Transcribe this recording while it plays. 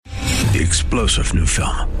The explosive new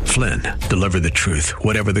film, Flynn, deliver the truth,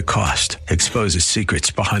 whatever the cost, exposes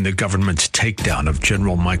secrets behind the government's takedown of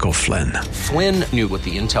General Michael Flynn. Flynn knew what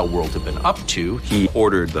the intel world had been up to. He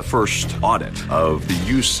ordered the first audit of the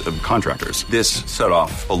use of contractors. This set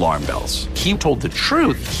off alarm bells. He told the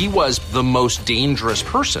truth. He was the most dangerous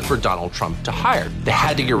person for Donald Trump to hire. They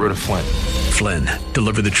had to get rid of Flynn. Flynn,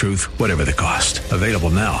 deliver the truth, whatever the cost. Available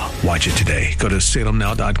now. Watch it today. Go to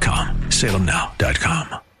salemnow.com.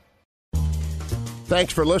 salemnow.com.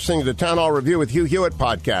 Thanks for listening to the Town Hall Review with Hugh Hewitt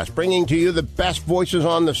podcast, bringing to you the best voices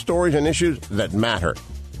on the stories and issues that matter.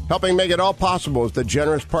 Helping make it all possible is the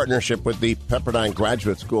generous partnership with the Pepperdine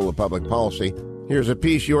Graduate School of Public Policy. Here's a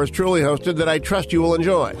piece yours truly hosted that I trust you will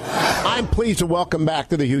enjoy. I'm pleased to welcome back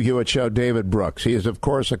to the Hugh Hewitt Show David Brooks. He is, of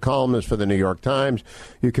course, a columnist for the New York Times.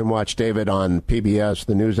 You can watch David on PBS,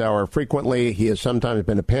 the NewsHour, frequently. He has sometimes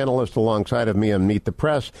been a panelist alongside of me on Meet the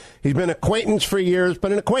Press. He's been an acquaintance for years,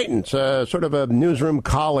 but an acquaintance, sort of a newsroom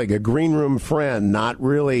colleague, a green room friend, not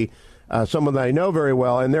really someone that I know very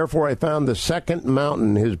well, and therefore I found The Second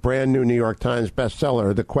Mountain, his brand new New York Times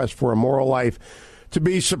bestseller, The Quest for a Moral Life, to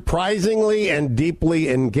be surprisingly and deeply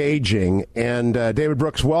engaging. And David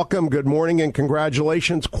Brooks, welcome, good morning, and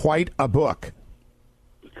congratulations. Quite a book.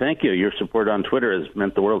 Thank you. Your support on Twitter has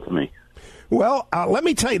meant the world to me. Well, let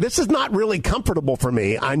me tell you, this is not really comfortable for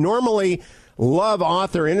me. I normally love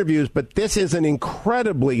author interviews, but this is an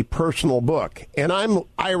incredibly personal book. And I'm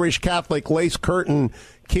Irish Catholic, lace curtain,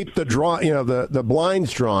 keep the the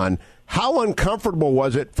blinds drawn. How uncomfortable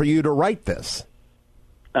was it for you to write this?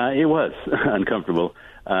 It was uncomfortable.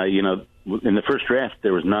 In the first draft,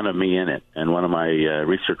 there was none of me in it. And one of my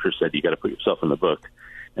researchers said, you got to put yourself in the book.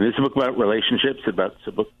 And it's a book about relationships, a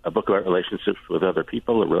book about relationships with other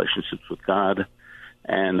people, relationships with God.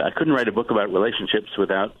 And I couldn't write a book about relationships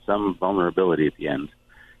without some vulnerability at the end.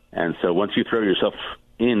 And so once you throw yourself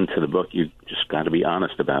into the book, you just got to be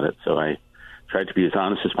honest about it. So I tried to be as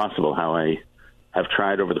honest as possible, how I have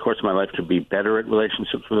tried over the course of my life to be better at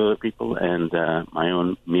relationships with other people and my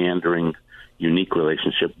own meandering, unique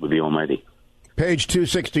relationship with the Almighty. Page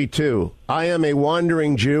 262. I am a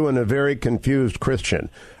wandering Jew and a very confused Christian.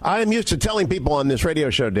 I am used to telling people on this radio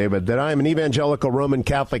show, David, that I am an evangelical Roman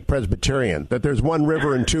Catholic Presbyterian, that there's one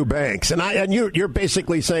river and two banks. And you're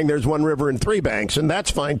basically saying there's one river and three banks, and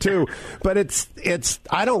that's fine too. But it's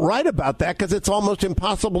I don't write about that because it's almost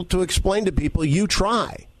impossible to explain to people. You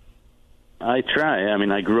try. I try. I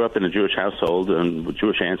mean, I grew up in a Jewish household and with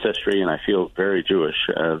Jewish ancestry, and I feel very Jewish.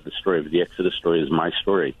 The story of the Exodus story is my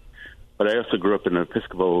story. But I also grew up in an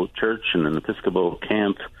Episcopal church and an Episcopal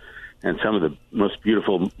camp, and some of the most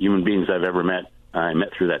beautiful human beings I've ever met, I met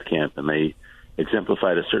through that camp, and they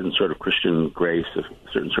exemplified a certain sort of Christian grace, a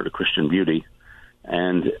certain sort of Christian beauty.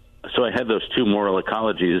 And so I had those two moral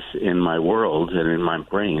ecologies in my world and in my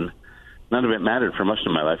brain. None of it mattered for much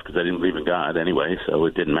of my life because I didn't believe in God anyway, so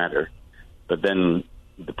it didn't matter. But then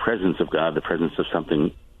the presence of God, the presence of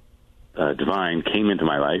something divine came into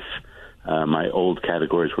my life. My old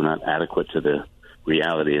categories were not adequate to the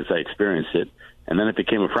reality as I experienced it. And then it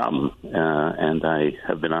became a problem. And I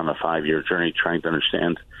have been on a 5-year journey trying to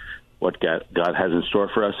understand what God has in store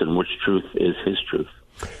for us and which truth is his truth.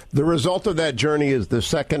 The result of that journey is The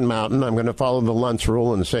Second Mountain. I'm going to follow the Luntz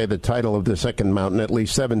rule and say the title of The Second Mountain at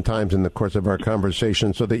least 7 times in the course of our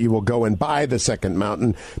conversation so that you will go and buy The Second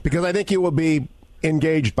Mountain, because I think you will be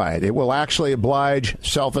engaged by it. It will actually oblige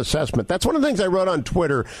self-assessment. That's one of the things I wrote on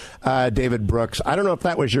Twitter, David Brooks. I don't know if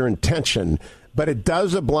that was your intention, but it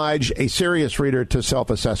does oblige a serious reader to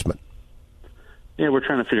self-assessment. Yeah, we're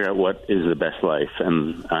trying to figure out what is the best life,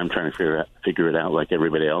 and I'm trying to figure it out like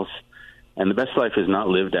everybody else. And the best life is not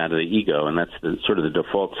lived out of the ego, and that's sort of the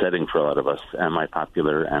default setting for a lot of us. Am I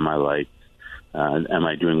popular? Am I liked? Am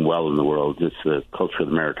I doing well in the world? It's the culture of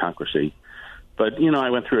the meritocracy. But, I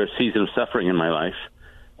went through a season of suffering in my life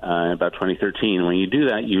about 2013. When you do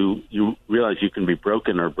that, you realize you can be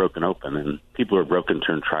broken or broken open, and people who are broken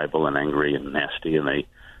turn tribal and angry and nasty, and they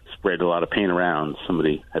spread a lot of pain around.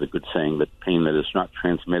 Somebody had a good saying that pain that is not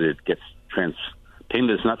transmitted pain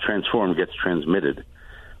that is not transformed gets transmitted.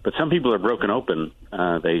 But some people are broken open.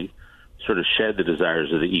 They sort of shed the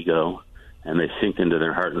desires of the ego, and they sink into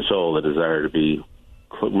their heart and soul the desire to be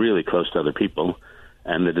really close to other people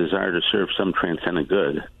and the desire to serve some transcendent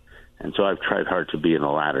good. And so I've tried hard to be in the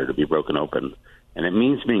latter, to be broken open. And it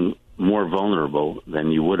means being more vulnerable than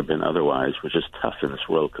you would have been otherwise, which is tough in this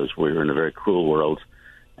world because we're in a very cruel world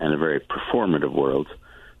and a very performative world.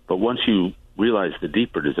 But once you realize the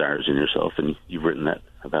deeper desires in yourself, and you've written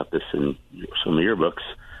about this in some of your books,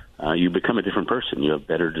 you become a different person. You have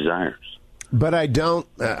better desires. But I don't,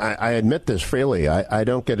 I admit this freely, I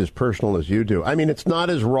don't get as personal as you do. I mean, it's not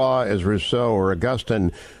as raw as Rousseau or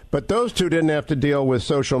Augustine, but those two didn't have to deal with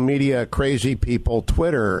social media, crazy people,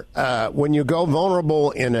 Twitter. When you go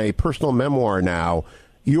vulnerable in a personal memoir now,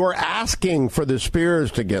 you're asking for the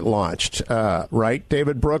spears to get launched, right,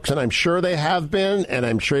 David Brooks? And I'm sure they have been, and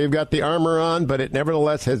I'm sure you've got the armor on, but it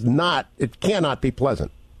nevertheless it cannot be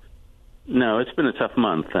pleasant. No, it's been a tough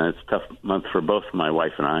month. It's a tough month for both my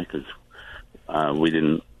wife and I because we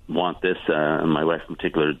didn't want this. My wife in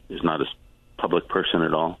particular is not a public person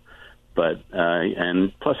at all. But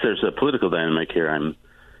and plus there's a political dynamic here. I'm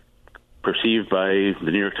perceived by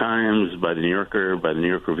the New York Times, by the New Yorker, by the New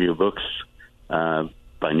York Review of Books,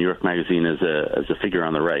 by New York Magazine as a figure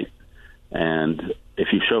on the right. And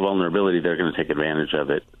if you show vulnerability, they're going to take advantage of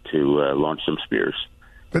it to launch some spears.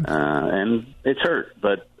 And it's hurt.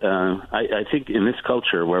 But I think in this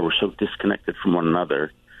culture where we're so disconnected from one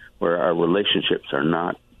another, where our relationships are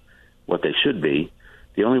not what they should be,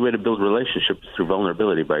 the only way to build relationships is through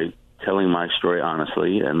vulnerability, by telling my story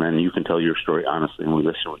honestly, and then you can tell your story honestly, and we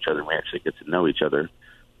listen to each other, and we actually get to know each other.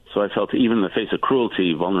 So I felt even in the face of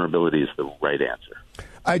cruelty, vulnerability is the right answer.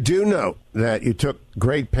 I do know that you took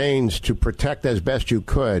great pains to protect as best you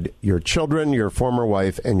could your children, your former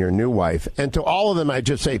wife, and your new wife. And to all of them, I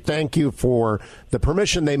just say thank you for the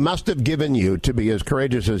permission they must have given you to be as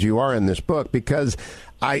courageous as you are in this book, because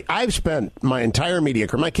I've spent my entire media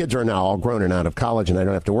career. My kids are now all grown and out of college, and I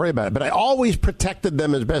don't have to worry about it. But I always protected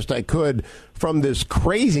them as best I could from this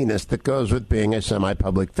craziness that goes with being a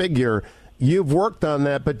semi-public figure. You've worked on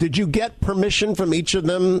that, but did you get permission from each of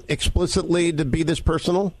them explicitly to be this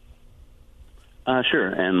personal? Sure.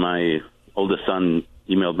 And my oldest son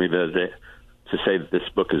emailed me the other day to say that this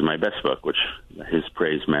book is my best book, which his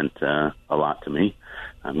praise meant a lot to me.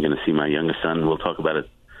 I'm going to see my youngest son. We'll talk about it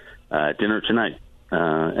at dinner tonight.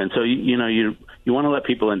 And so, you want to let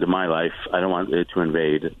people into my life. I don't want it to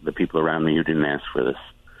invade the people around me who didn't ask for this.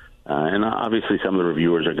 And obviously some of the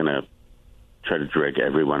reviewers are going to try to drag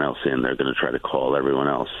everyone else in. They're going to try to call everyone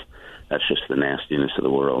else. That's just the nastiness of the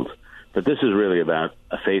world. But this is really about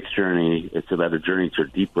a faith journey. It's about a journey to a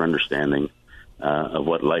deeper understanding of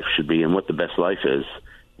what life should be and what the best life is.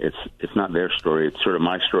 It's not their story. It's sort of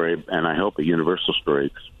my story, and I hope a universal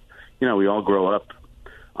story. We all grow up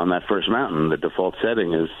on that first mountain. The default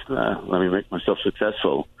setting is, let me make myself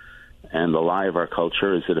successful. And the lie of our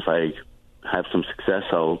culture is that if I have some success,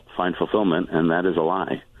 I'll find fulfillment, and that is a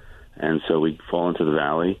lie. And so we fall into the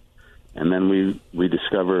valley, and then we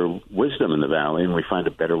discover wisdom in the valley, and we find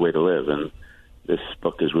a better way to live. And this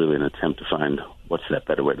book is really an attempt to find what's that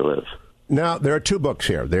better way to live. Now, there are two books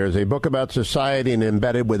here. There's a book about society, and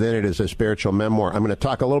embedded within it is a spiritual memoir. I'm going to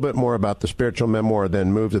talk a little bit more about the spiritual memoir,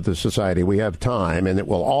 then move to the society. We have time, and it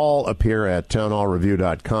will all appear at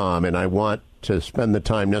townhallreview.com, and I want to spend the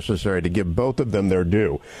time necessary to give both of them their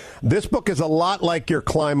due. This book is a lot like your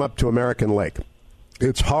climb up to American Lake.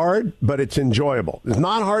 It's hard, but it's enjoyable. It's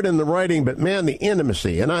not hard in the writing, but, man, the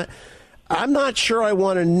intimacy. And I'm not sure I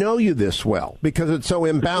want to know you this well because it's so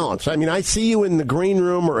imbalanced. I mean, I see you in the green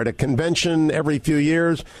room or at a convention every few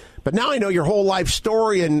years, but now I know your whole life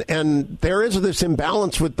story, and there is this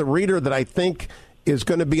imbalance with the reader that I think is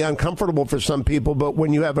going to be uncomfortable for some people. But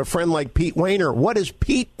when you have a friend like Pete Wehner, what does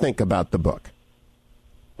Pete think about the book?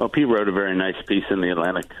 Well, Pete wrote a very nice piece in The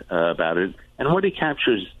Atlantic about it, and what he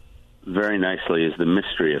captures very nicely is the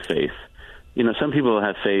mystery of faith. Some people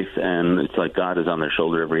have faith, and it's like God is on their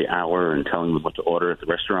shoulder every hour and telling them what to order at the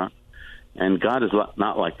restaurant. And God is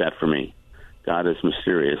not like that for me. God is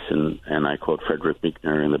mysterious, and I quote Frederick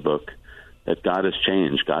Buechner in the book, that God has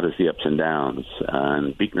changed. God is the ups and downs.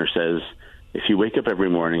 And Buechner says, if you wake up every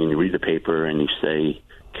morning and you read the paper and you say,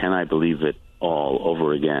 can I believe it all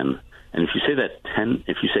over again? And if you say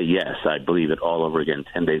if you say, yes, I believe it all over again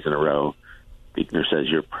 10 days in a row, Buechner says,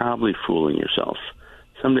 you're probably fooling yourself.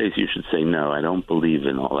 Some days you should say, no, I don't believe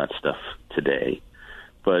in all that stuff today.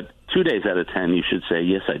 But 2 days out of 10, you should say,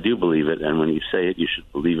 yes, I do believe it. And when you say it, you should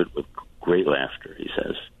believe it with great laughter, he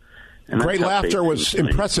says. And great laughter was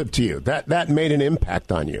impressive to you. That made an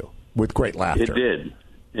impact on you with great laughter.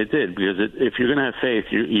 It did, because if you're going to have faith,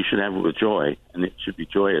 you should have it with joy. And it should be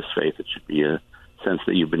joyous faith. It should be a sense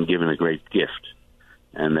that you've been given a great gift.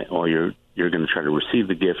 And that, you're going to try to receive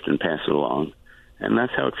the gift and pass it along. And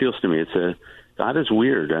that's how it feels to me. God is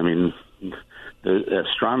weird. I mean, the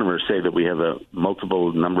astronomers say that we have a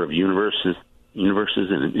multiple number of universes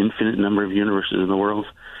and an infinite number of universes in the world.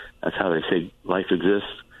 That's how they say life exists.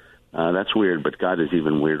 That's weird, but God is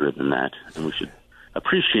even weirder than that. And we should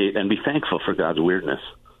appreciate and be thankful for God's weirdness.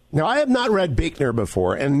 Now, I have not read Buechner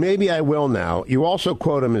before, and maybe I will now. You also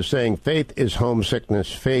quote him as saying, faith is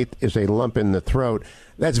homesickness, faith is a lump in the throat.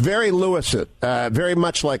 That's very Lewis, very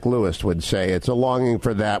much like Lewis would say. It's a longing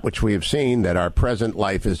for that which we have seen, that our present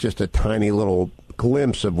life is just a tiny little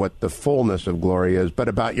glimpse of what the fullness of glory is. But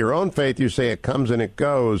about your own faith, you say it comes and it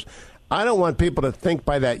goes. I don't want people to think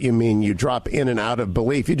by that you mean you drop in and out of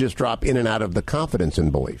belief. You just drop in and out of the confidence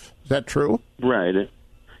in belief. Is that true? Right.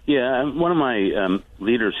 Yeah, one of my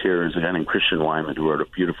leaders here is a guy named Christian Wyman, who wrote a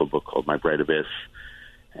beautiful book called My Bright Abyss.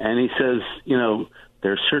 And he says,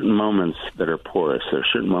 there are certain moments that are porous. There are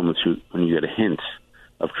certain moments when you get a hint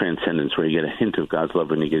of transcendence, where you get a hint of God's love,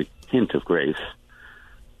 when you get a hint of grace.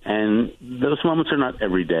 And those moments are not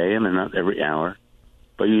every day, and they're not every hour.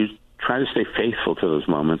 But you try to stay faithful to those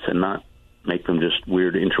moments and not make them just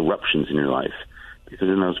weird interruptions in your life. Because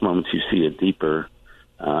in those moments you see a deeper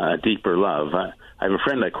love. I have a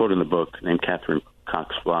friend I quote in the book named Catherine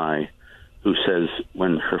Cox Fly, who says,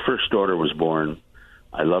 when her first daughter was born,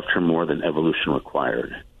 I loved her more than evolution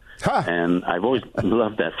required. Huh. And I've always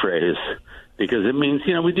loved that phrase, because it means,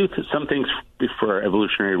 we do some things for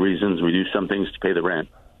evolutionary reasons. We do some things to pay the rent.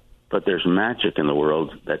 But there's magic in the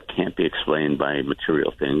world that can't be explained by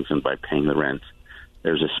material things and by paying the rent.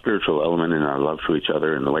 There's a spiritual element in our love to each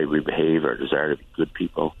other and the way we behave, our desire to be good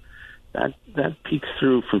people. That peeks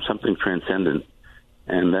through from something transcendent,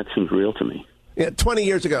 and that seems real to me. Yeah, 20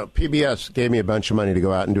 years ago, PBS gave me a bunch of money to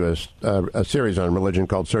go out and do a series on religion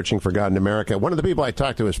called Searching for God in America. One of the people I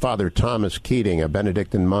talked to is Father Thomas Keating, a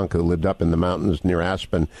Benedictine monk who lived up in the mountains near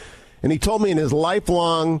Aspen. And he told me in his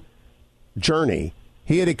lifelong journey,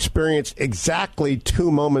 he had experienced exactly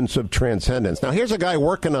 2 moments of transcendence. Now, here's a guy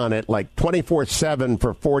working on it like 24/7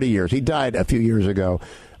 for 40 years. He died a few years ago.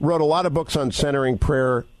 Wrote a lot of books on centering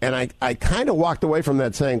prayer, and I kind of walked away from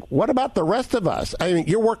that saying, what about the rest of us? I mean,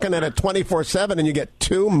 you're working at it 24/7, and you get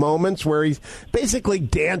 2 moments where he's basically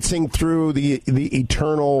dancing through the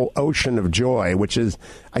eternal ocean of joy, which is,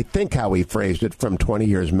 I think, how he phrased it from 20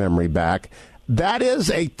 years memory back. That is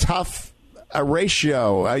a tough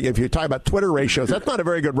ratio. If you're talking about Twitter ratios, that's not a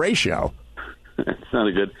very good ratio. It's not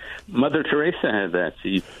a good. Mother Teresa had that.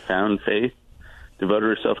 She found faith,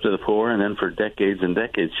 devoted herself to the poor, and then for decades and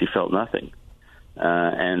decades she felt nothing.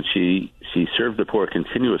 And she served the poor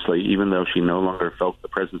continuously, even though she no longer felt the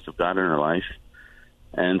presence of God in her life.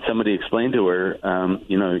 And somebody explained to her,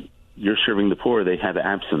 you're serving the poor, they have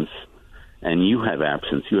absence, and you have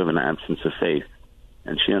absence. You have an absence of faith.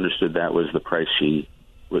 And she understood that was the price she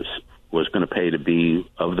was going to pay to be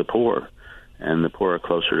of the poor, and the poor are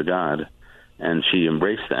closer to God. And she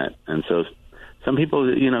embraced that. And so some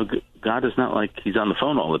people, God is not like he's on the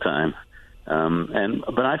phone all the time.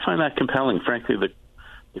 But I find that compelling. Frankly,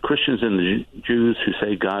 the Christians and the Jews who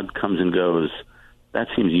say God comes and goes, that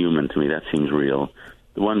seems human to me. That seems real.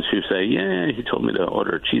 The ones who say, he told me to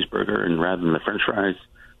order a cheeseburger and rather than the French fries,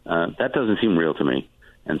 that doesn't seem real to me.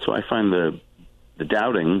 And so I find the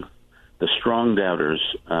doubting, the strong doubters,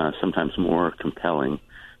 sometimes more compelling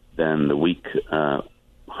than the weak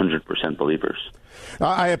 100% believers.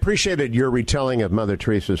 I appreciated your retelling of Mother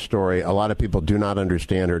Teresa's story. A lot of people do not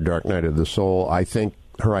understand her dark night of the soul. I think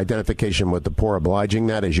her identification with the poor, obliging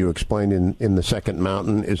that, as you explained in The Second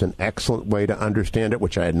Mountain, is an excellent way to understand it,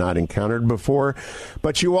 which I had not encountered before.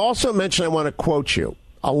 But you also mentioned, I want to quote you,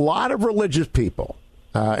 a lot of religious people,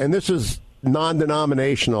 and this is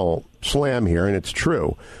non-denominational slam here, and it's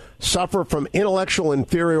true, suffer from intellectual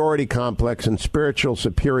inferiority complex and spiritual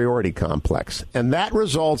superiority complex. And that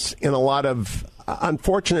results in a lot of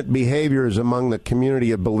unfortunate behaviors among the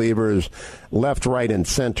community of believers, left, right, and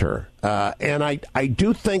center. And I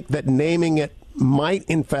do think that naming it might,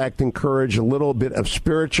 in fact, encourage a little bit of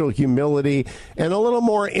spiritual humility and a little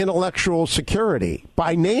more intellectual security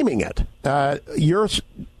by naming it. Do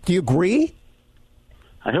you agree?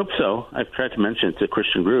 I hope so. I've tried to mention it to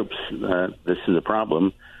Christian groups. This is a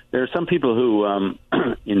problem. There are some people who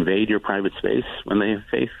invade your private space when they have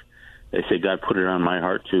faith. They say, God put it on my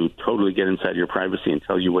heart to totally get inside your privacy and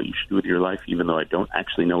tell you what you should do with your life, even though I don't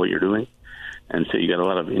actually know what you're doing. And so you got a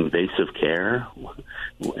lot of invasive care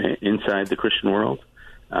inside the Christian world.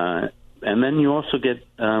 And then you also get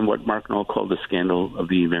what Mark Knoll called the scandal of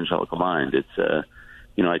the evangelical mind. It's,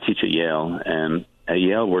 I teach at Yale, and at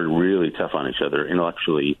Yale we're really tough on each other.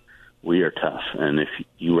 Intellectually, we are tough. And if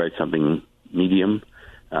you write something medium,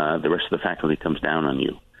 the rest of the faculty comes down on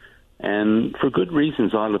you. And for good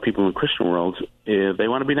reasons, a lot of the people in the Christian world, they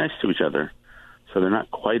want to be nice to each other. So they're not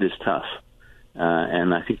quite as tough.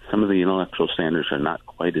 And I think some of the intellectual standards are not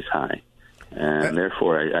quite as high. And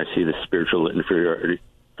therefore, I see the spiritual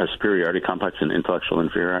superiority complex and intellectual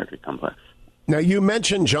inferiority complex. Now, you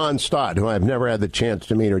mentioned John Stott, who I've never had the chance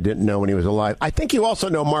to meet or didn't know when he was alive. I think you also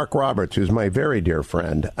know Mark Roberts, who's my very dear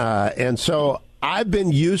friend. And so I've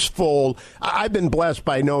been blessed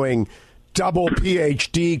by knowing double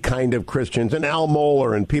PhD kind of Christians and Al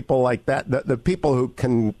Mohler and people like that, the people who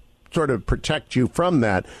can sort of protect you from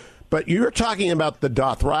that. But you're talking about the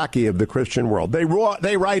Dothraki of the Christian world. They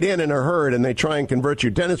write in a herd and they try and convert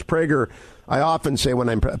you. Dennis Prager, I often say when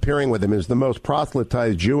I'm appearing with him, is the most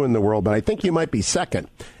proselytized Jew in the world, but I think you might be second.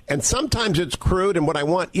 And sometimes it's crude, and what I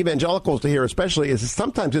want evangelicals to hear especially is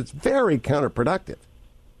sometimes it's very counterproductive.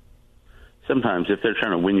 Sometimes if they're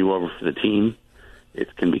trying to win you over for the team,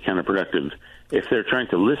 it can be counterproductive. If they're trying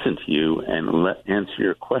to listen to you and answer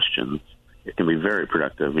your questions, it can be very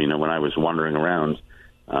productive. You know, when I was wandering around,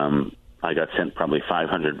 I got sent probably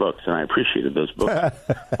 500 books, and I appreciated those books.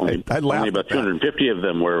 Only about 250 of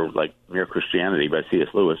them were like Mere Christianity by C.S.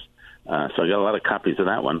 Lewis. So I got a lot of copies of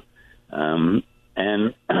that one. But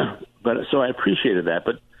so I appreciated that.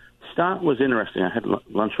 But Stott was interesting. I had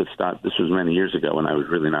lunch with Stott. This was many years ago when I was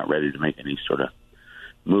really not ready to make any sort of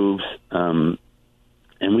moves. And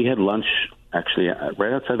we had lunch actually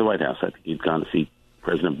right outside the White House. I think he'd gone to see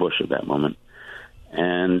President Bush at that moment.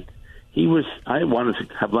 And I wanted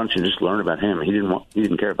to have lunch and just learn about him. He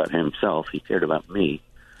didn't care about himself. He cared about me.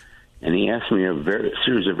 And he asked me a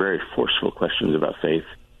series of very forceful questions about faith,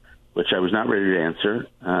 which I was not ready to answer.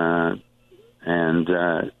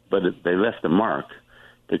 But they left a mark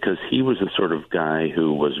because he was the sort of guy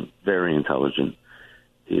who was very intelligent.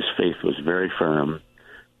 His faith was very firm,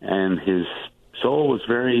 and his soul was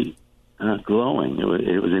very glowing.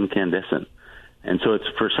 It was incandescent. And so it's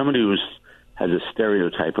for somebody who has a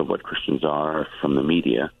stereotype of what Christians are from the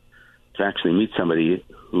media, to actually meet somebody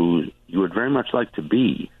who you would very much like to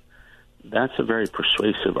be, that's a very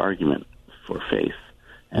persuasive argument for faith.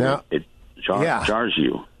 And now, it jars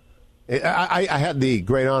you. I had the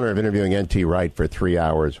great honor of interviewing N.T. Wright for 3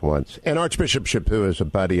 hours once, and Archbishop Chaput is a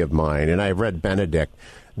buddy of mine, and I've read Benedict.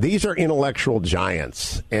 These are intellectual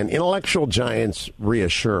giants, and intellectual giants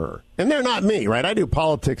reassure. And they're not me, right? I do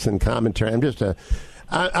politics and commentary.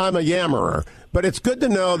 I'm a yammerer. But it's good to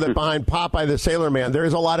know that behind Popeye the Sailor Man, there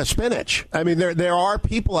is a lot of spinach. I mean, there are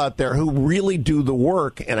people out there who really do the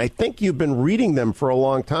work, and I think you've been reading them for a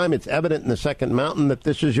long time. It's evident in The Second Mountain that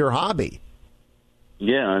this is your hobby.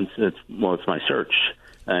 Yeah, it's my search.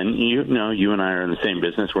 And you and I are in the same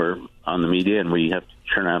business. We're on the media, and we have to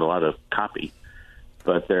churn out a lot of copy.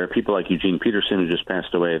 But there are people like Eugene Peterson, who just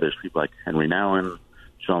passed away. There's people like Henry Nouwen,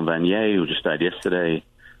 Jean Vanier, who just died yesterday.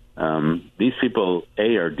 These people,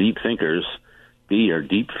 A, are deep thinkers, B, are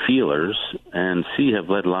deep feelers, and C, have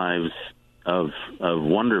led lives of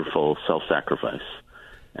wonderful self-sacrifice.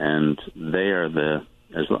 And they are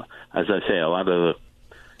as I say, a lot of the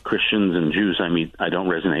Christians and Jews I meet I don't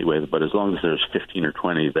resonate with, but as long as there's 15 or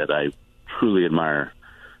 20 that I truly admire,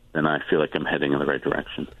 then I feel like I'm heading in the right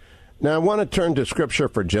direction. Now, I want to turn to Scripture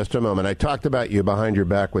for just a moment. I talked about you behind your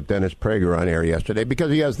back with Dennis Prager on air yesterday because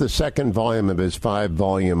he has the second volume of his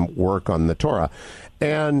 5-volume work on the Torah.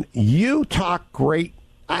 And you talk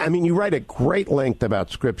you write at great length about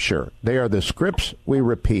Scripture. They are the scripts we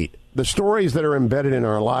repeat. The stories that are embedded in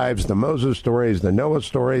our lives, the Moses stories, the Noah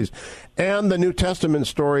stories, and the New Testament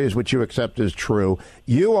stories, which you accept as true.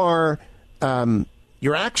 You are...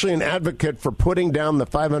 You're actually an advocate for putting down the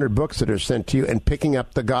 500 books that are sent to you and picking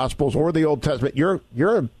up the Gospels or the Old Testament.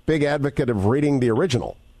 You're a big advocate of reading the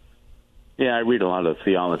original. Yeah, I read a lot of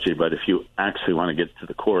theology, but if you actually want to get to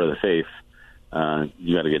the core of the faith,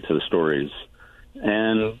 you got to get to the stories.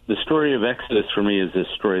 And the story of Exodus for me is a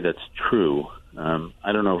story that's true.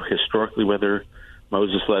 I don't know historically whether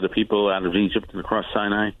Moses led a people out of Egypt and across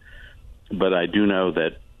Sinai, but I do know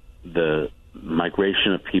that the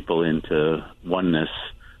migration of people into oneness,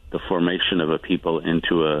 the formation of a people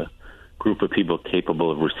into a group of people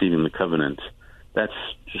capable of receiving the covenant, that's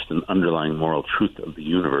just an underlying moral truth of the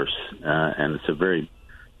universe. And it's a very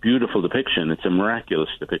beautiful depiction. It's a miraculous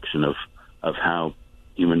depiction of how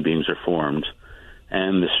human beings are formed.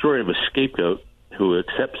 And the story of a scapegoat who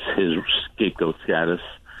accepts his scapegoat status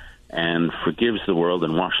and forgives the world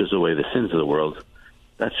and washes away the sins of the world,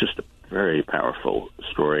 that's just a very powerful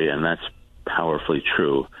story, and that's powerfully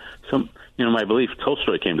true. So, my belief,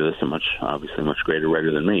 Tolstoy came to this, obviously much greater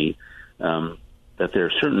writer than me, that there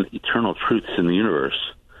are certain eternal truths in the universe,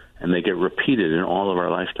 and they get repeated in all of our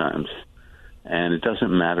lifetimes. And it doesn't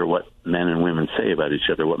matter what men and women say about each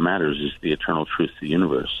other. What matters is the eternal truths of the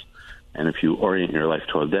universe. And if you orient your life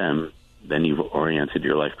toward them, then you've oriented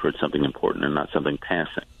your life towards something important and not something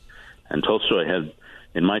passing. And Tolstoy had,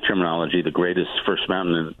 in my terminology, the greatest first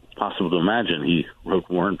mountain possible to imagine. He wrote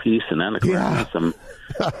War and Peace and Anachrony, some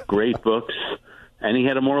great books. And he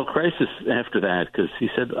had a moral crisis after that because he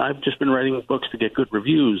said, I've just been writing books to get good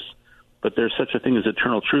reviews, but there's such a thing as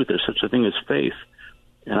eternal truth. There's such a thing as faith.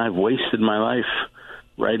 And I've wasted my life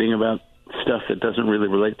writing about stuff that doesn't really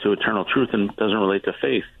relate to eternal truth and doesn't relate to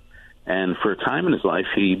faith. And for a time in his life,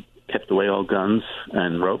 he kept away all guns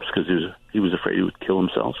and ropes because he was afraid he would kill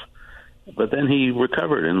himself. But then he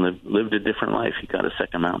recovered and lived a different life. He got a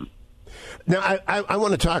second mountain. Now, I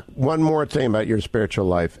want to talk one more thing about your spiritual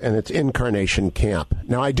life, and it's Incarnation Camp.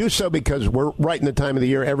 Now, I do so because we're right in the time of the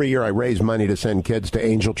year. Every year I raise money to send kids to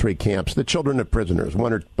Angel Tree camps, the children of prisoners.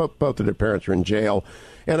 Both of their parents are in jail.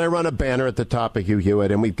 And I run a banner at the top of Hugh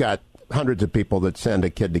Hewitt, and we've got hundreds of people that send a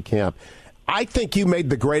kid to camp. I think you made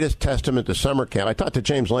the greatest testament to summer camp. I talked to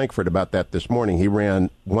James Lankford about that this morning. He ran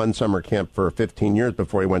one summer camp for 15 years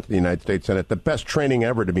before he went to the United States Senate. The best training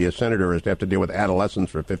ever to be a senator is to have to deal with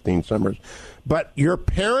adolescents for 15 summers. But your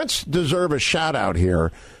parents deserve a shout-out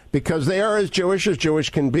here because they are as Jewish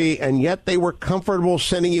can be, and yet they were comfortable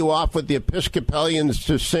sending you off with the Episcopalians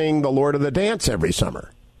to sing the Lord of the Dance every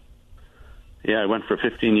summer. Yeah, I went for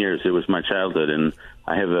 15 years. It was my childhood, and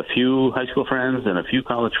I have a few high school friends and a few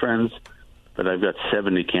college friends, but I've got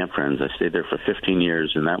 70 camp friends. I stayed there for 15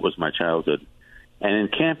 years, and that was my childhood. And in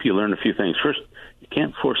camp, you learn a few things. First,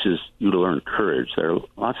 camp forces you to learn courage. There are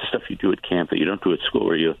lots of stuff you do at camp that you don't do at school,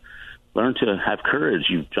 where you learn to have courage.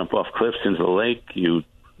 You jump off cliffs into the lake. You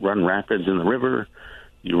run rapids in the river.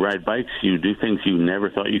 You ride bikes. You do things you never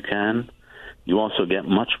thought you can. You also get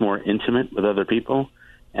much more intimate with other people.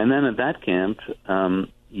 And then at that camp,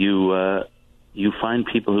 you find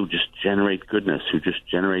people who just generate goodness, who just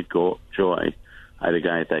generate joy. I had a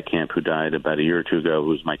guy at that camp who died about a year or two ago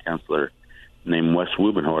who was my counselor named Wes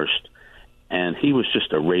Wubenhorst, and he was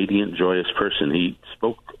just a radiant, joyous person. He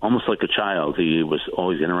spoke almost like a child. He was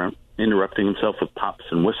always interrupting himself with pops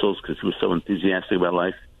and whistles because he was so enthusiastic about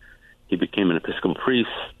life. He became an Episcopal priest,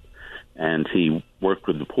 and he worked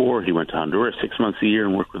with the poor. He went to Honduras 6 months a year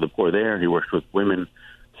and worked with the poor there. He worked with women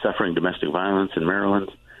suffering domestic violence in Maryland.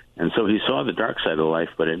 And so he saw the dark side of life,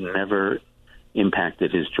 but it never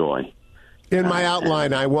impacted his joy. In my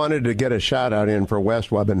outline, I wanted to get a shout-out in for Wes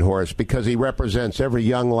Wubenhorst because he represents every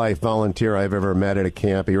Young Life volunteer I've ever met at a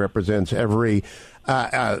camp. He represents every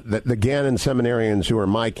the Gannon seminarians who are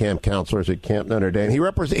my camp counselors at Camp Notre Dame.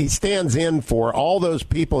 He stands in for all those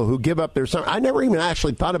people who give up their summer. I never even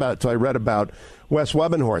actually thought about it until I read about Wes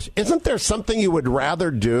Wubenhorst. Isn't there something you would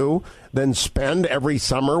rather do than spend every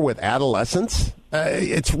summer with adolescents?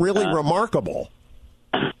 It's really remarkable.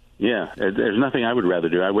 Yeah, there's nothing I would rather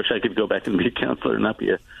do. I wish I could go back and be a counselor and not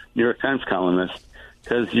be a New York Times columnist,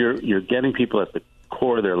 because you're getting people at the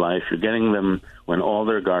core of their life. You're getting them when all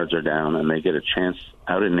their guards are down and they get a chance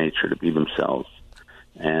out in nature to be themselves.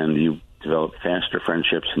 And you develop faster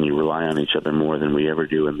friendships and you rely on each other more than we ever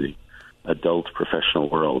do in the adult professional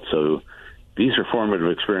world. So these are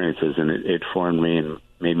formative experiences, and it formed me and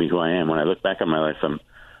made me who I am. When I look back on my life,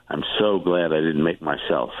 I'm so glad I didn't make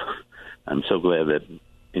myself. I'm so glad that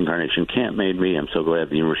Incarnation Camp made me. I'm so glad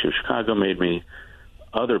the University of Chicago made me.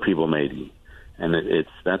 Other people made me. And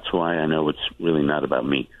that's why I know it's really not about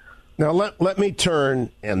me. Now, let me turn,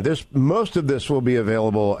 and most of this will be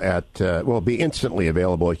available will be instantly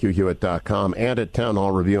available at HughHewitt.com and at Town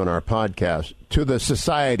Hall Review on our podcast, to the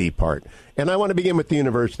society part. And I want to begin with the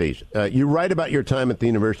universities. You write about your time at the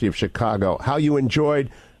University of Chicago, how you enjoyed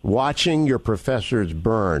watching your professors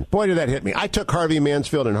burn. Boy, did that hit me. I took Harvey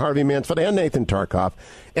Mansfield and Nathan Tarkoff,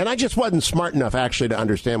 and I just wasn't smart enough actually to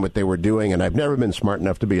understand what they were doing, and I've never been smart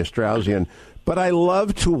enough to be a Straussian. But I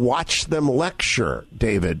love to watch them lecture,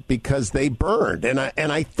 David, because they burned. And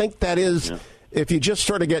I think that is, if you just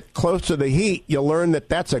sort of get close to the heat, you'll learn that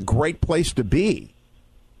that's a great place to be.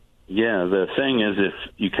 Yeah, the saying is, if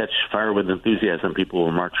you catch fire with enthusiasm, people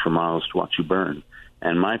will march for miles to watch you burn.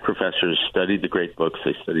 And my professors studied the great books.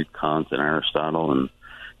 They studied Kant and Aristotle and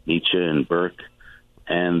Nietzsche and Burke.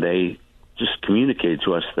 And they just communicated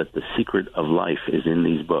to us that the secret of life is in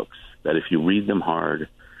these books, that if you read them hard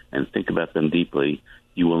and think about them deeply,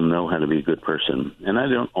 you will know how to be a good person. And I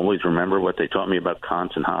don't always remember what they taught me about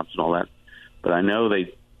Kant and Hobbes and all that, but I know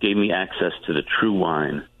they gave me access to the true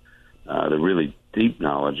wine, the really deep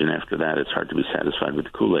knowledge, and after that it's hard to be satisfied with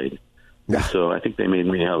the Kool-Aid. Yeah. So I think they made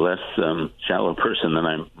me a less shallow person than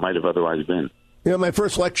I might have otherwise been. You know, my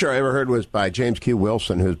first lecture I ever heard was by James Q.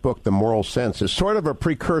 Wilson, whose book, The Moral Sense, is sort of a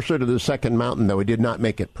precursor to The Second Mountain, though he did not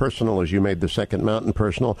make it personal as you made The Second Mountain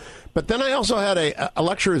personal. But then I also had a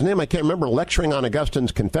lecturer, his name I can't remember, lecturing on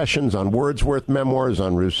Augustine's Confessions, on Wordsworth memoirs,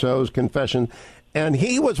 on Rousseau's Confession. And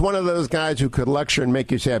he was one of those guys who could lecture and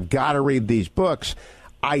make you say, I've got to read these books.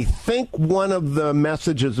 I think one of the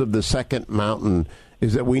messages of The Second Mountain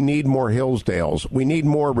is that we need more Hillsdales. We need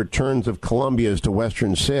more returns of Columbias to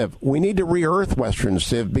Western Civ. We need to re-earth Western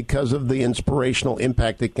Civ because of the inspirational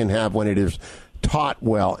impact it can have when it is taught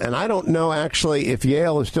well. And I don't know, actually, if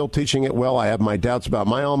Yale is still teaching it well. I have my doubts about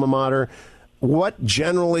my alma mater. What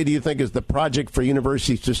generally do you think is the project for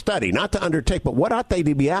universities to study? Not to undertake, but what ought they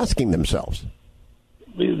to be asking themselves?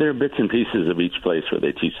 There are bits and pieces of each place where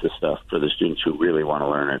they teach this stuff for the students who really want to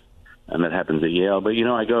learn it. And that happens at Yale. But,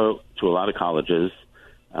 I go to a lot of colleges.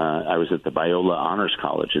 I was at the Biola Honors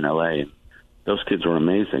College in L.A. And those kids were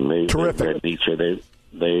amazing. Terrific. They read Nietzsche.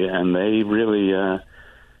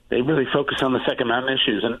 They really focus on the Second Mountain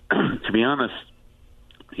issues. And to be honest,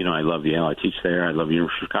 I love Yale. I teach there. I love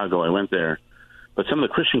University of Chicago. I went there. But some of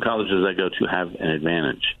the Christian colleges I go to have an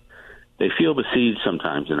advantage. They feel besieged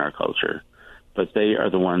sometimes in our culture, but they are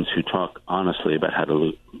the ones who talk honestly about how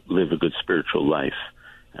to live a good spiritual life.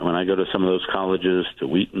 And when I go to some of those colleges, to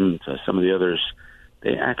Wheaton, to some of the others,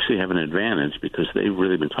 they actually have an advantage because they've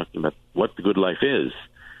really been talking about what the good life is.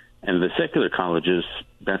 And the secular colleges,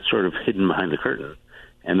 that's sort of hidden behind the curtain.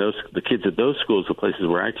 And the kids at those schools, the places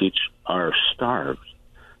where I teach, are starved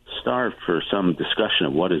for some discussion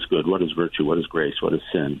of what is good, what is virtue, what is grace, what is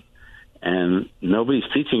sin. And nobody's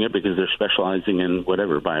teaching it because they're specializing in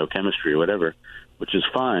whatever, biochemistry or whatever, which is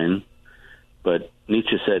fine. But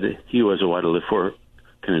Nietzsche said, he who has a why to live for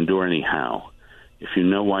can endure anyhow. If you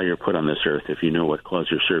know why you're put on this earth, if you know what cause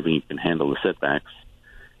you're serving, you can handle the setbacks.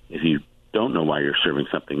 If you don't know why you're serving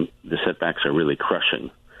something, the setbacks are really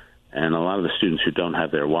crushing. And a lot of the students who don't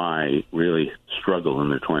have their why really struggle in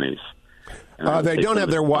their 20s. They don't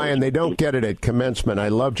have their why, and they don't get it at commencement. I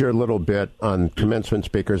loved your little bit on commencement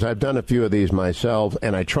speakers. I've done a few of these myself,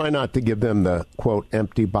 and I try not to give them the, quote,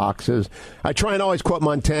 empty boxes. I try and always quote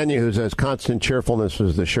Montaigne, who says, constant cheerfulness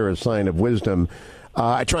is the surest sign of wisdom.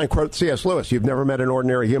 I try and quote C.S. Lewis, you've never met an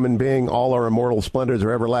ordinary human being. All are immortal splendors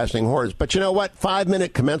or everlasting horrors. But you know what?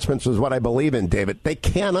 5-minute commencements is what I believe in, David. They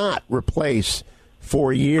cannot replace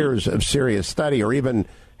 4 years of serious study or even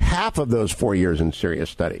half of those 4 years in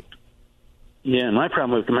serious study. Yeah, and my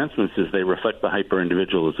problem with commencements is they reflect the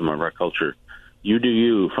hyper-individualism of our culture. You do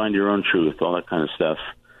you, find your own truth, all that kind of stuff.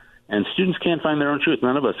 And students can't find their own truth.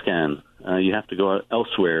 None of us can. You have to go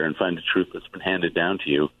elsewhere and find a truth that's been handed down to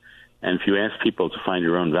you. And if you ask people to find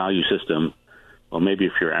your own value system, well, maybe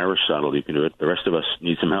if you're Aristotle, you can do it. The rest of us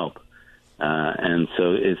need some help. And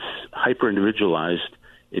so it's hyper-individualized.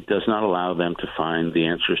 It does not allow them to find the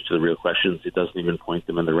answers to the real questions. It doesn't even point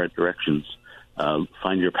them in the right directions.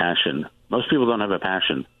 Find your passion. Most people don't have a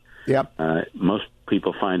passion. Yep. Most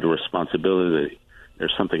people find a responsibility.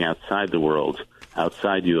 There's something outside the world,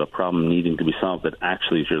 outside you, a problem needing to be solved that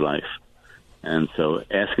actually is your life. And so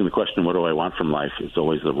asking the question, what do I want from life, is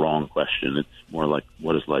always the wrong question. It's more like,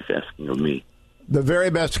 what is life asking of me? The very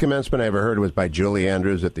best commencement I ever heard was by Julie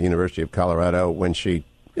Andrews at the University of Colorado when she,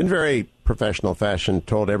 in very professional fashion,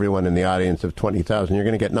 told everyone in the audience of 20,000, you're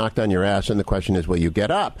going to get knocked on your ass, and the question is, will you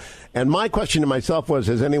get up? And my question to myself was,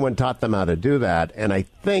 has anyone taught them how to do that? And I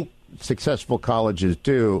think successful colleges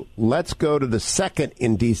do. Let's go to the second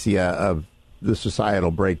indicia of the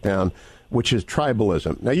societal breakdown, which is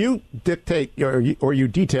tribalism. Now, you dictate or you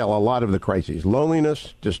detail a lot of the crises: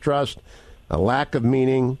 loneliness, distrust, a lack of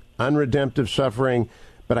meaning, unredemptive suffering.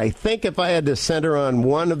 But I think if I had to center on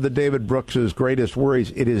one of the David Brooks's greatest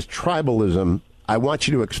worries, it is tribalism. I want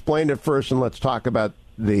you to explain it first, and let's talk about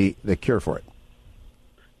the cure for it.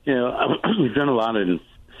 We've done a lot in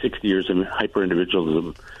 60 years of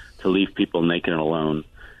hyper-individualism to leave people naked and alone.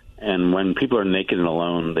 And when people are naked and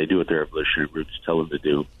alone, they do what their evolutionary roots tell them to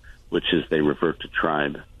do, which is they revert to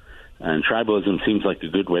tribe. And tribalism seems like a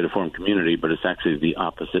good way to form community, but it's actually the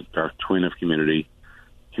opposite, dark twin of community.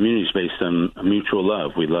 Community is based on a mutual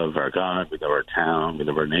love. We love our God, we love our town, we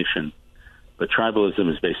love our nation. But tribalism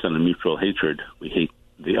is based on a mutual hatred. We hate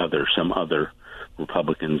the other, some other,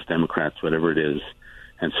 Republicans, Democrats, whatever it is.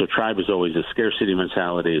 And so tribe is always a scarcity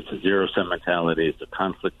mentality. It's a zero-sum mentality. It's a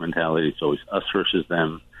conflict mentality. It's always us versus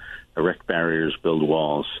them. Erect barriers, build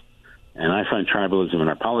walls. And I find tribalism in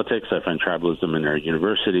our politics. I find tribalism in our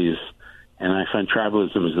universities. And I find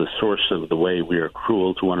tribalism is the source of the way we are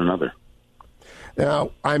cruel to one another.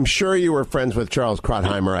 Now, I'm sure you were friends with Charles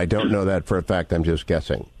Krautheimer. I don't know that for a fact. I'm just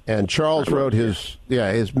guessing. And Charles wrote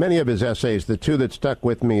many of his essays. The two that stuck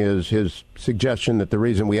with me is his suggestion that the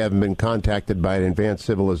reason we haven't been contacted by an advanced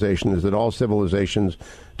civilization is that all civilizations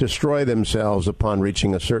destroy themselves upon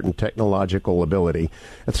reaching a certain technological ability.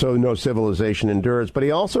 And so no civilization endures. But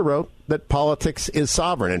he also wrote that politics is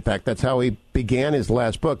sovereign. In fact, that's how he began his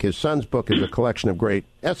last book. His son's book is a collection of great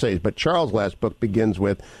essays, but Charles' last book begins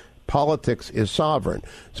with, politics is sovereign.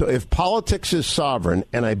 So if politics is sovereign,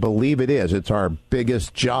 and I believe it is, it's our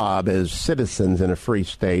biggest job as citizens in a free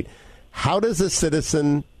state, how does a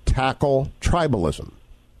citizen tackle tribalism?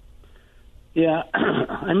 Yeah,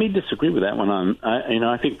 I may disagree with that one.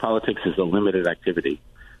 I think politics is a limited activity.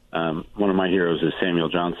 One of my heroes is Samuel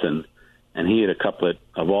Johnson, and he had a couplet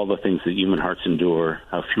of all the things that human hearts endure,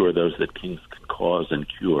 how few are those that kings can cause and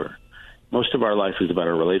cure. Most of our life is about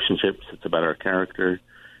our relationships. It's about our character.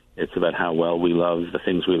 It's about how well we love the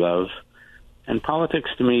things we love. And politics,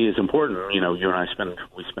 to me, is important. You and I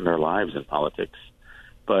spend our lives in politics.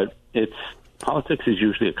 But politics is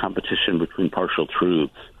usually a competition between partial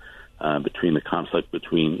truths, between the conflict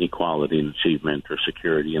between equality and achievement or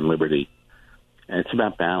security and liberty. And it's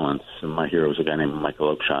about balance. And my hero was a guy named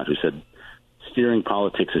Michael Oakeshott who said, steering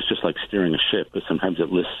politics is just like steering a ship, because sometimes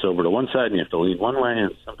it lists over to one side and you have to lean one way,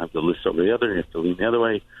 and sometimes it lists over the other and you have to lean the other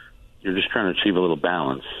way. You're just trying to achieve a little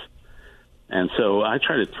balance. And so I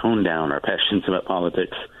try to tone down our passions about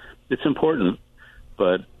politics. It's important,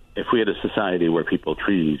 but if we had a society where people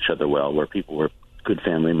treated each other well, where people were good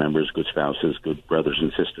family members, good spouses, good brothers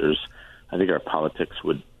and sisters, I think our politics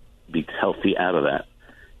would be healthy out of that.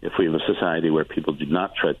 If we have a society where people do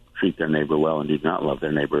not treat their neighbor well and do not love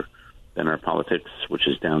their neighbor, then our politics, which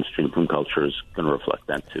is downstream from culture, is going to reflect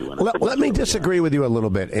that too. Let me disagree with you a little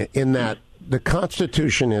bit in that the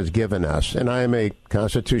Constitution has given us, and I am a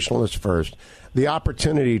constitutionalist first, the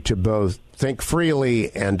opportunity to both think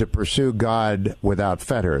freely and to pursue God without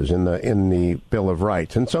fetters in the Bill of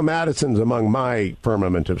Rights. And so Madison's among my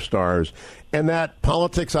firmament of stars, and that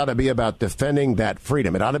politics ought to be about defending that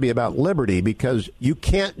freedom. It ought to be about liberty, because you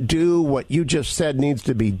can't do what you just said needs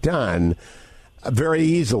to be done very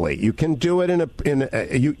easily. You can do it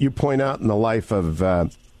you point out in the life of the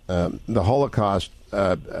Holocaust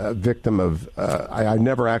victim of I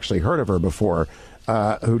never actually heard of her before,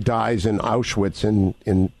 who dies in Auschwitz in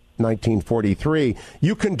 1943.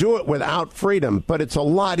 You can do it without freedom, but it's a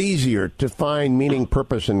lot easier to find meaning,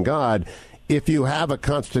 purpose in God if you have a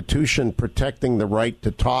constitution protecting the right to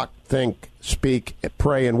talk, think, speak,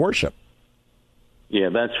 pray, and worship. Yeah,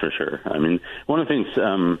 that's for sure. I mean, one of the things,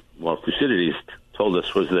 Thucydides told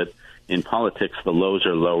us was that in politics, the lows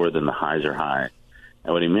are lower than the highs are high.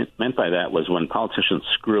 And what he meant by that was when politicians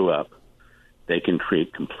screw up, they can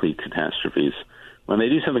create complete catastrophes. When they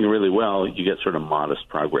do something really well, you get sort of modest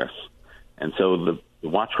progress. And so the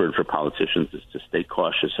watchword for politicians is to stay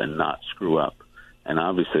cautious and not screw up. And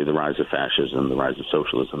obviously the rise of fascism, the rise of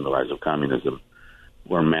socialism, the rise of communism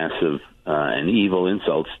were massive and evil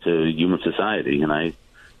insults to human society. And I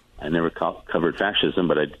never covered fascism,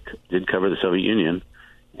 but I did cover the Soviet Union.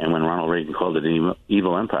 And when Ronald Reagan called it an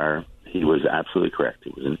evil empire, he was absolutely correct.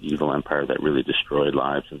 It was an evil empire that really destroyed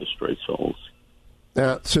lives and destroyed souls.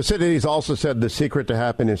 Now, Thucydides also said the secret to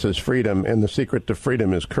happiness is freedom, and the secret to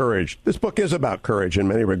freedom is courage. This book is about courage in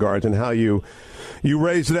many regards and how you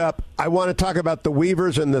raise it up. I want to talk about the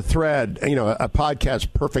weavers and the thread. A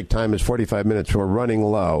podcast perfect time is 45 minutes. We're running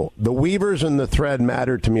low. The weavers and the thread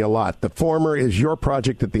matter to me a lot. The former is your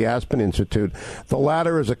project at the Aspen Institute. The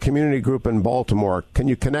latter is a community group in Baltimore. Can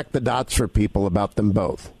you connect the dots for people about them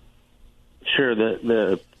both? Sure.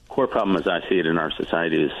 The core problem, as I see it in our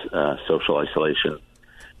society, is social isolation.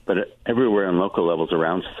 But everywhere on local levels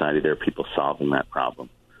around society, there are people solving that problem.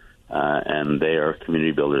 And they are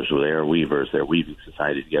community builders, they are weavers. They're weaving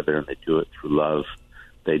society together, and they do it through love.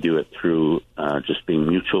 They do it through just being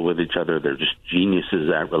mutual with each other. They're just geniuses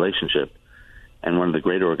at relationship. And one of the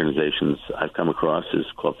great organizations I've come across is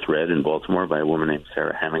called Thread in Baltimore by a woman named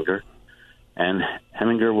Sarah Heminger. And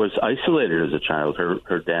Heminger was isolated as a child.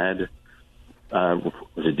 Her dad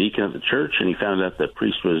was a deacon at the church, and he found out the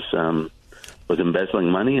priest was embezzling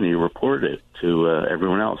money, and he reported it to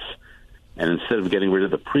everyone else. And instead of getting rid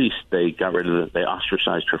of the priest, they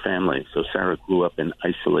ostracized her family. So Sarah grew up in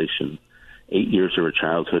isolation. 8 years of her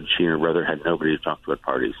childhood, she and her brother had nobody to talk to at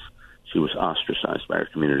parties. She was ostracized by her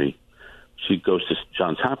community. She goes to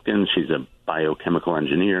Johns Hopkins. She's a biochemical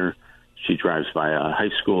engineer. She drives by a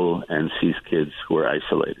high school and sees kids who are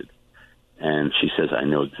isolated. And she says, I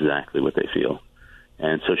know exactly what they feel.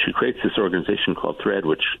 And so she creates this organization called Thread,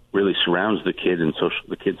 which really surrounds the kids in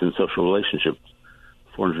social relationships.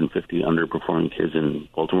 450 underperforming kids in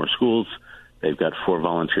Baltimore schools. They've got 4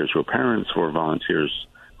 volunteers who are parents, 4 volunteers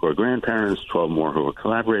who are grandparents, 12 more who are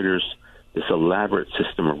collaborators. This elaborate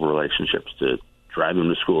system of relationships to drive them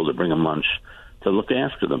to school, to bring them lunch, to look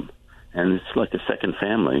after them. And it's like a second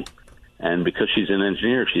family. And because she's an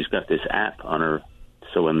engineer, she's got this app on her.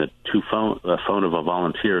 So when the phone of a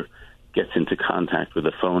volunteer gets into contact with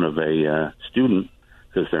the phone of a student,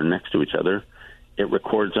 because they're next to each other, it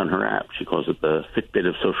records on her app. She calls it the Fitbit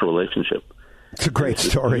of social relationship. It's a great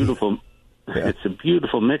story. It's a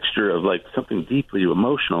beautiful mixture of like something deeply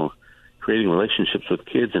emotional, creating relationships with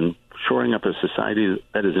kids and shoring up a society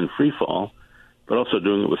that is in free fall, but also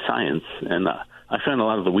doing it with science. And I found a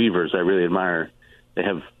lot of the weavers I really admire. They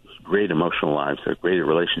have great emotional lives. They're great at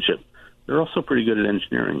relationship. They're also pretty good at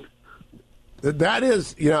engineering. That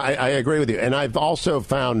is, I agree with you. And I've also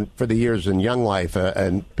found for the years in Young Life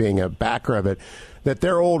and being a backer of it, that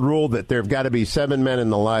their old rule that there have got to be 7 men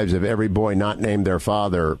in the lives of every boy not named their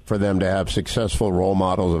father for them to have successful role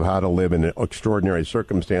models of how to live in extraordinary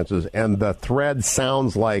circumstances. And the thread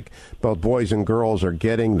sounds like both boys and girls are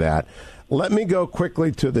getting that. Let me go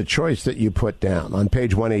quickly to the choice that you put down on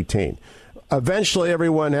page 118. Eventually,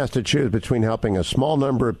 everyone has to choose between helping a small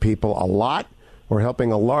number of people a lot or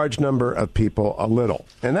helping a large number of people a little.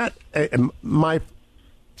 And that, my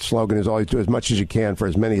slogan is always do as much as you can for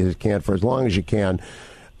as many as you can for as long as you can,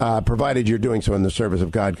 provided you're doing so in the service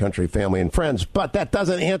of God, country, family, and friends. But that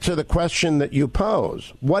doesn't answer the question that you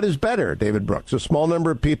pose. What is better, David Brooks, a small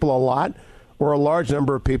number of people a lot or a large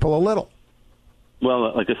number of people a little?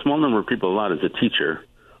 Well, like a small number of people a lot is a teacher.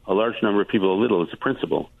 A large number of people a little is a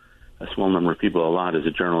principal. A small number of people a lot is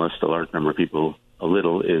a journalist. A large number of people a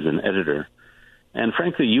little is an editor. And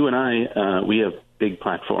frankly, you and I, we have big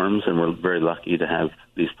platforms, and we're very lucky to have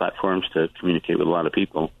these platforms to communicate with a lot of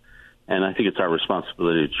people. And I think it's our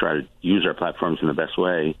responsibility to try to use our platforms in the best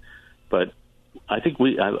way. But I think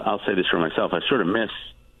I'll say this for myself, I sort of miss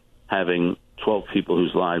having 12 people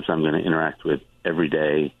whose lives I'm going to interact with every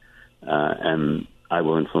day, and I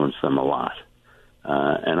will influence them a lot.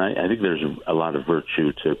 And I think there's a lot of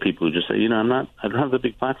virtue to people who just say, I don't have the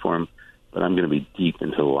big platform, but I'm going to be deep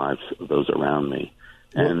into the lives of those around me.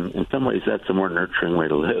 And in some ways, that's a more nurturing way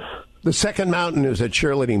to live. The Second Mountain is a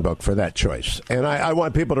cheerleading book for that choice, and I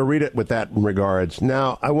want people to read it with that in regards.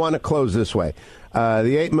 Now, I want to close this way.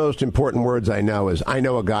 The 8 most important words I know is, I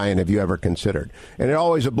know a guy, and have you ever considered? And it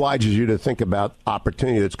always obliges you to think about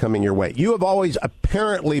opportunity that's coming your way. You have always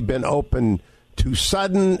apparently been open to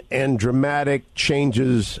sudden and dramatic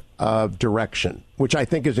changes of direction, which I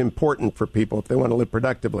think is important for people if they want to live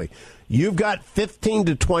productively. You've got 15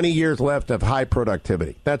 to 20 years left of high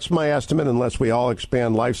productivity. That's my estimate, unless we all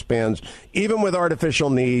expand lifespans, even with artificial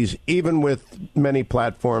knees, even with many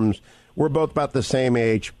platforms. We're both about the same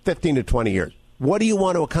age, 15 to 20 years. What do you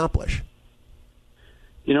want to accomplish?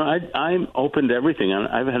 I'm open to everything.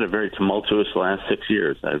 I've had a very tumultuous last 6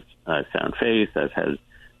 years. I've found faith. I've had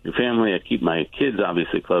new family. I keep my kids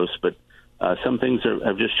obviously close, but some things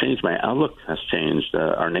have just changed. My outlook has changed.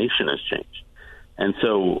 Our nation has changed. And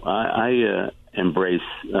so I embrace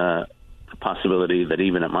the possibility that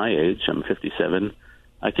even at my age, I'm 57,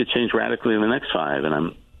 I could change radically in the next 5, and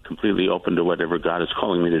I'm completely open to whatever God is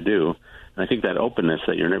calling me to do. And I think that openness,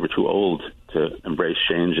 that you're never too old to embrace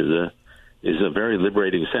change, is a very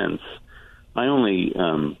liberating sense. My only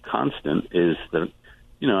constant is that,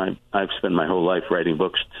 I've spent my whole life writing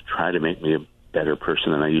books to try to make me a better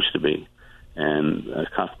person than I used to be. And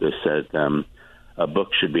Kafka said, a book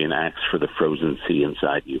should be an axe for the frozen sea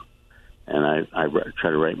inside you. And I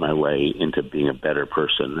try to write my way into being a better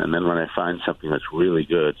person. And then when I find something that's really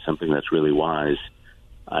good, something that's really wise,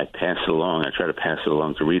 I pass it along. I try to pass it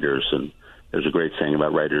along to readers. And there's a great saying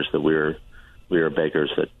about writers that we are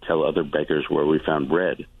beggars that tell other beggars where we found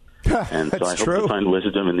bread. And so I hope to find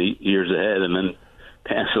wisdom in the years ahead and then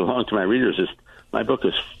pass it along to my readers. My book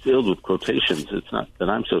is filled with quotations. It's not that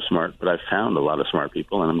I'm so smart, but I've found a lot of smart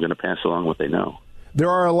people, and I'm going to pass along what they know. There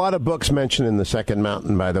are a lot of books mentioned in The Second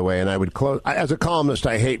Mountain, by the way, and I would close. As a columnist,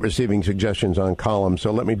 I hate receiving suggestions on columns,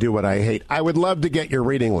 so let me do what I hate. I would love to get your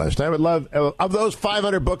reading list. I would love, of those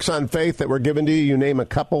 500 books on faith that were given to you, you name a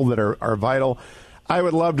couple that are vital. I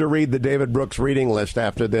would love to read the David Brooks reading list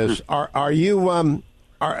after this. Are you,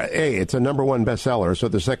 it's a number 1 bestseller, so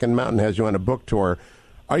The Second Mountain has you on a book tour.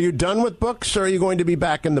 Are you done with books, or are you going to be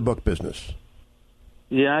back in the book business?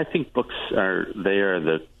 Yeah, I think books are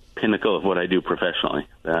the pinnacle of what I do professionally.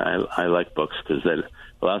 I like books because that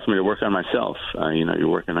allows me to work on myself. You're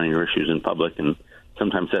working on your issues in public, and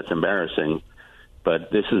sometimes that's embarrassing.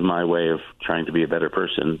 But this is my way of trying to be a better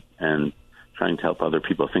person and trying to help other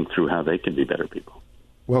people think through how they can be better people.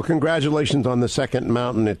 Well, congratulations on The Second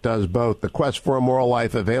Mountain. It does both. The Quest for a Moral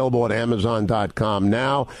Life, available at Amazon.com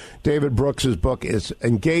now. David Brooks' book is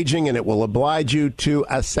engaging, and it will oblige you to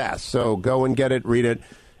assess. So go and get it, read it,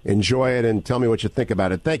 enjoy it, and tell me what you think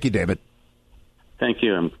about it. Thank you, David. Thank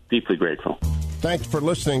you. I'm deeply grateful. Thanks for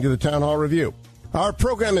listening to the Town Hall Review. Our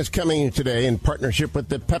program is coming today in partnership with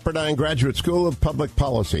the Pepperdine Graduate School of Public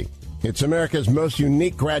Policy. It's America's most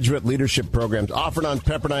unique graduate leadership programs offered on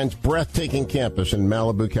Pepperdine's breathtaking campus in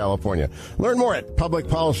Malibu, California. Learn more at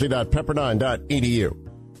publicpolicy.pepperdine.edu.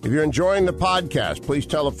 If you're enjoying the podcast, please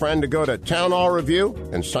tell a friend to go to Town Hall Review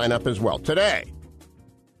and sign up as well today.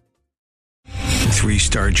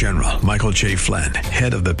 3-star General Michael J. Flynn,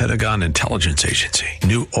 head of the Pentagon Intelligence Agency,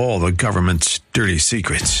 knew all the government's dirty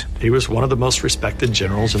secrets. He was one of the most respected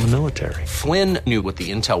generals in the military. Flynn knew what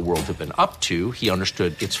the intel world had been up to. He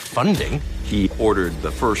understood its funding. He ordered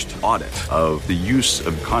the first audit of the use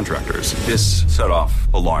of contractors. This set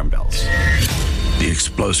off alarm bells. The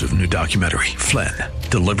explosive new documentary, Flynn,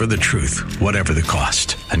 Deliver the Truth, Whatever the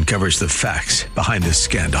Cost, uncovers the facts behind this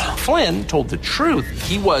scandal. Flynn told the truth.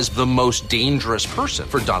 He was the most dangerous person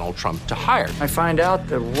for Donald Trump to hire. I find out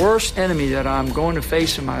the worst enemy that I'm going to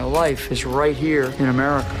face in my life is right here in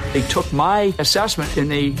America. They took my assessment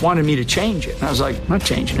and they wanted me to change it. And I was like, I'm not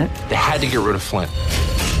changing it. They had to get rid of Flynn.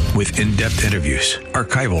 With in-depth interviews,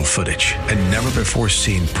 archival footage, and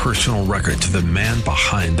never-before-seen personal records of the man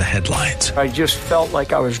behind the headlines. I just felt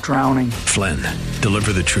like I was drowning. Flynn,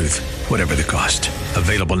 Deliver the Truth, Whatever the Cost.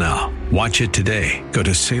 Available now. Watch it today. Go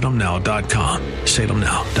to salemnow.com.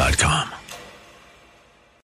 salemnow.com.